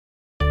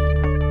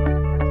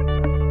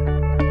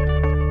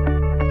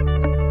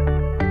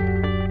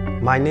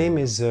My name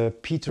is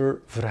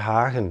Peter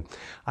Verhagen.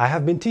 I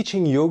have been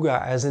teaching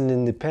yoga as an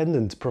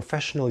independent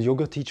professional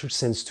yoga teacher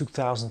since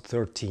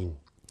 2013.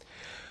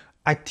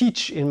 I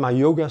teach in my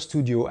yoga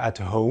studio at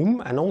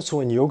home and also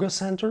in yoga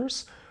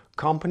centers,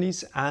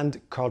 companies and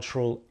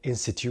cultural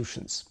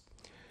institutions.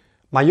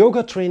 My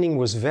yoga training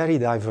was very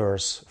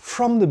diverse.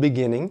 From the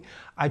beginning,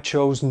 I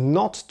chose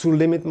not to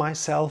limit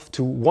myself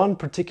to one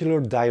particular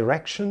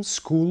direction,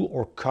 school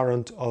or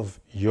current of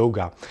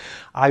yoga.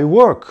 I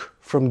work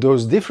from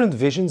those different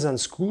visions and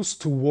schools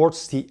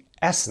towards the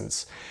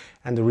essence.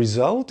 And the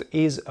result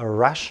is a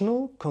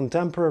rational,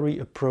 contemporary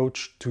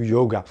approach to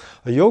yoga.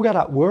 A yoga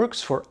that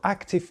works for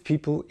active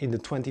people in the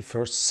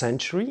 21st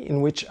century,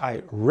 in which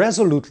I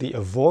resolutely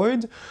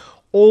avoid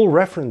all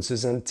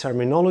references and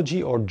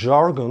terminology or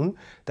jargon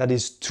that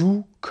is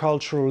too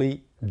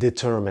culturally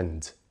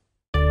determined.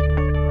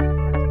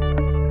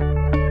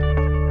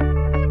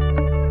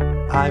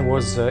 I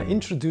was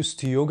introduced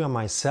to yoga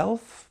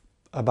myself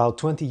about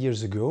 20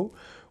 years ago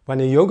when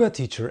a yoga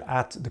teacher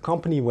at the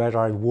company where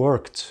I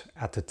worked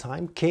at the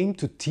time came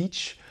to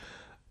teach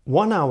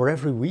 1 hour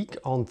every week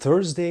on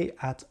Thursday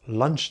at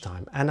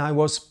lunchtime, and I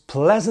was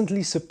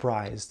pleasantly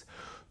surprised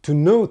to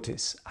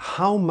notice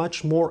how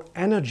much more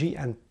energy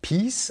and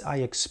peace I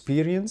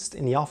experienced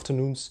in the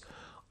afternoons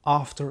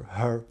after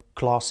her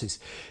classes.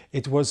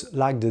 It was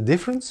like the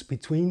difference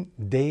between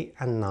day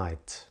and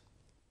night.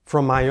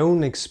 From my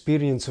own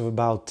experience of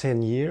about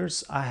 10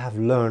 years, I have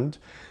learned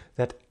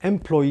that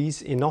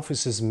employees in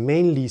offices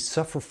mainly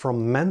suffer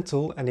from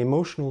mental and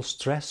emotional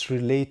stress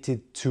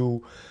related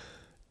to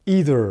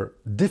either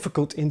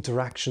difficult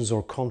interactions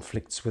or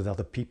conflicts with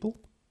other people,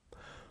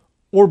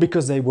 or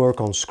because they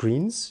work on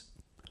screens,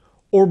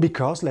 or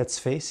because, let's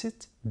face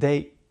it,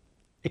 they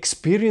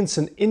experience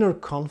an inner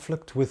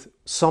conflict with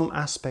some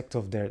aspect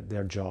of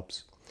their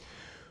jobs.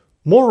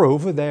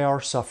 Moreover, they are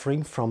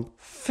suffering from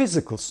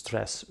physical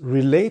stress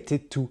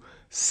related to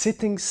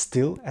sitting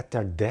still at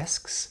their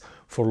desks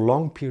for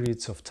long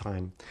periods of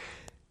time.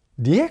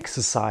 The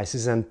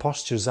exercises and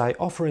postures I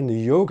offer in the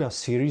yoga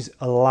series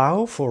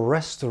allow for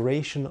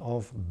restoration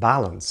of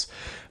balance.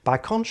 By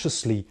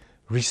consciously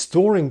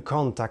restoring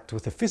contact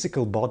with the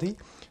physical body,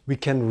 we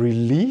can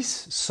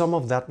release some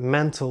of that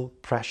mental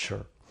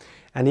pressure.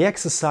 And the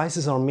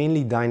exercises are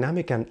mainly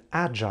dynamic and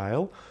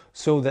agile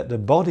so that the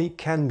body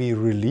can be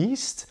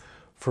released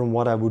from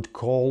what I would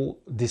call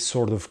this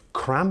sort of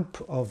cramp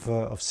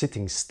of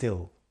sitting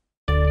still.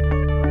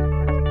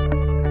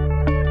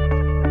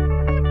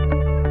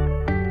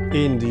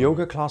 In the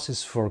yoga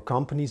classes for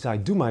companies, I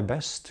do my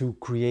best to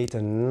create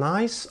a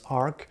nice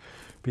arc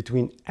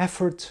between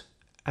effort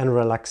and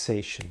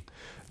relaxation.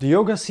 The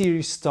yoga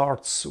series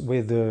starts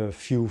with a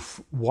few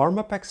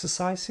warm-up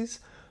exercises,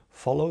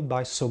 followed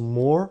by some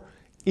more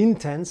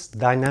intense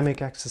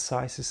dynamic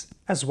exercises,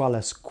 as well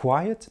as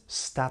quiet,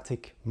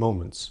 static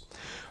moments.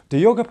 The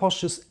yoga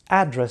postures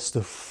address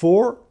the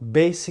 4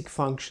 basic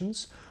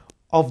functions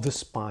of the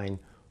spine: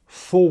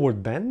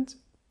 forward bend,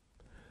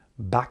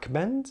 back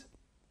bend,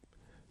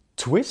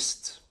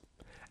 twist,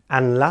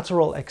 and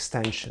lateral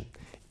extension.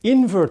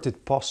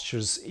 Inverted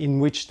postures in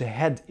which the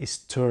head is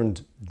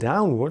turned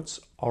downwards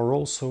are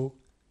also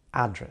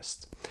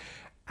addressed.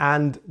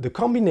 And the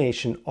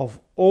combination of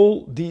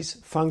all these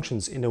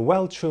functions in a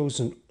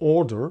well-chosen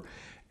order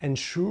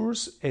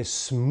ensures a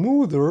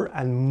smoother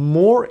and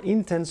more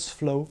intense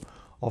flow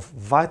of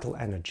vital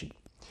energy.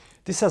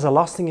 This has a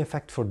lasting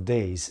effect for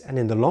days, and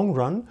in the long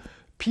run,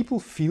 people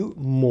feel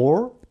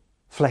more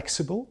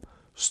flexible,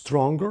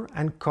 stronger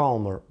and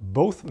calmer,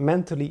 both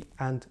mentally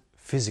and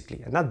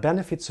physically. And that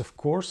benefits, of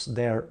course,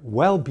 their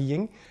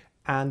well-being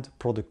and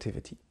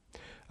productivity.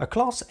 A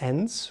class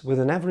ends with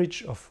an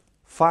average of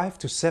 5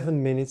 to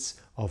 7 minutes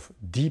of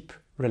deep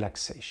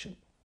relaxation.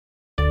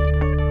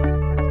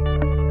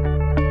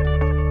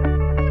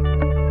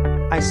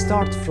 I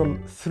start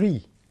from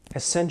 3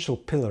 essential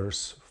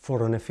pillars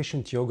for an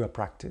efficient yoga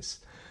practice: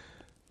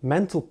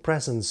 mental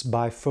presence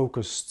by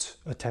focused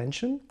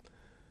attention,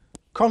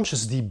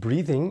 conscious deep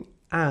breathing,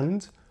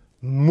 and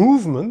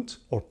movement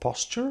or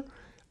posture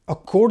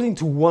according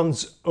to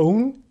one's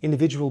own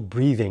individual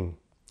breathing.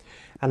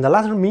 And the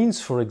latter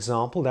means, for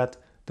example, that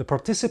the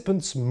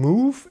participants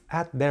move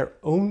at their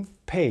own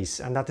pace,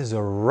 and that is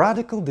a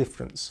radical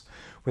difference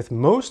with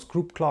most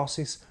group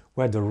classes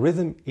where the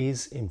rhythm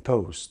is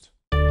imposed.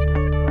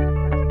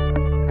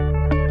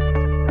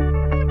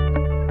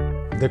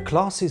 The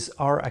classes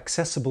are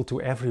accessible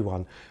to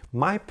everyone.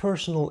 My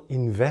personal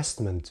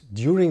investment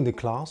during the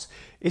class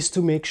is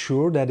to make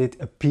sure that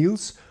it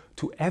appeals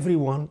to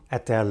everyone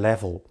at their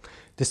level.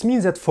 This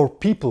means that for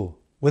people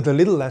with a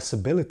little less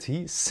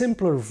ability,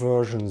 simpler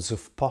versions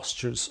of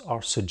postures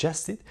are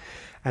suggested,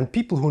 and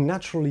people who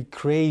naturally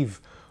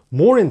crave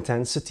more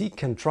intensity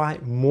can try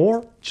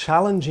more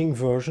challenging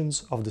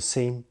versions of the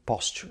same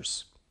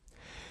postures.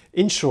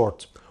 In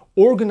short,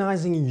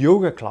 organizing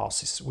yoga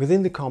classes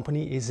within the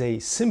company is a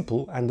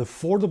simple and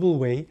affordable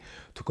way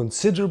to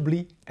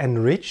considerably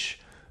enrich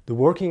the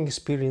working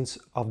experience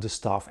of the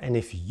staff. And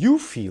if you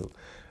feel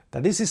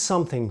that this is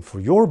something for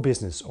your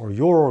business or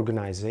your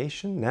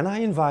organization, then I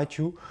invite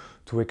you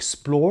to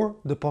explore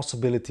the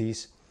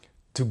possibilities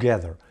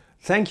together.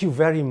 Thank you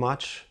very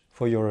much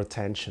for your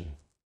attention.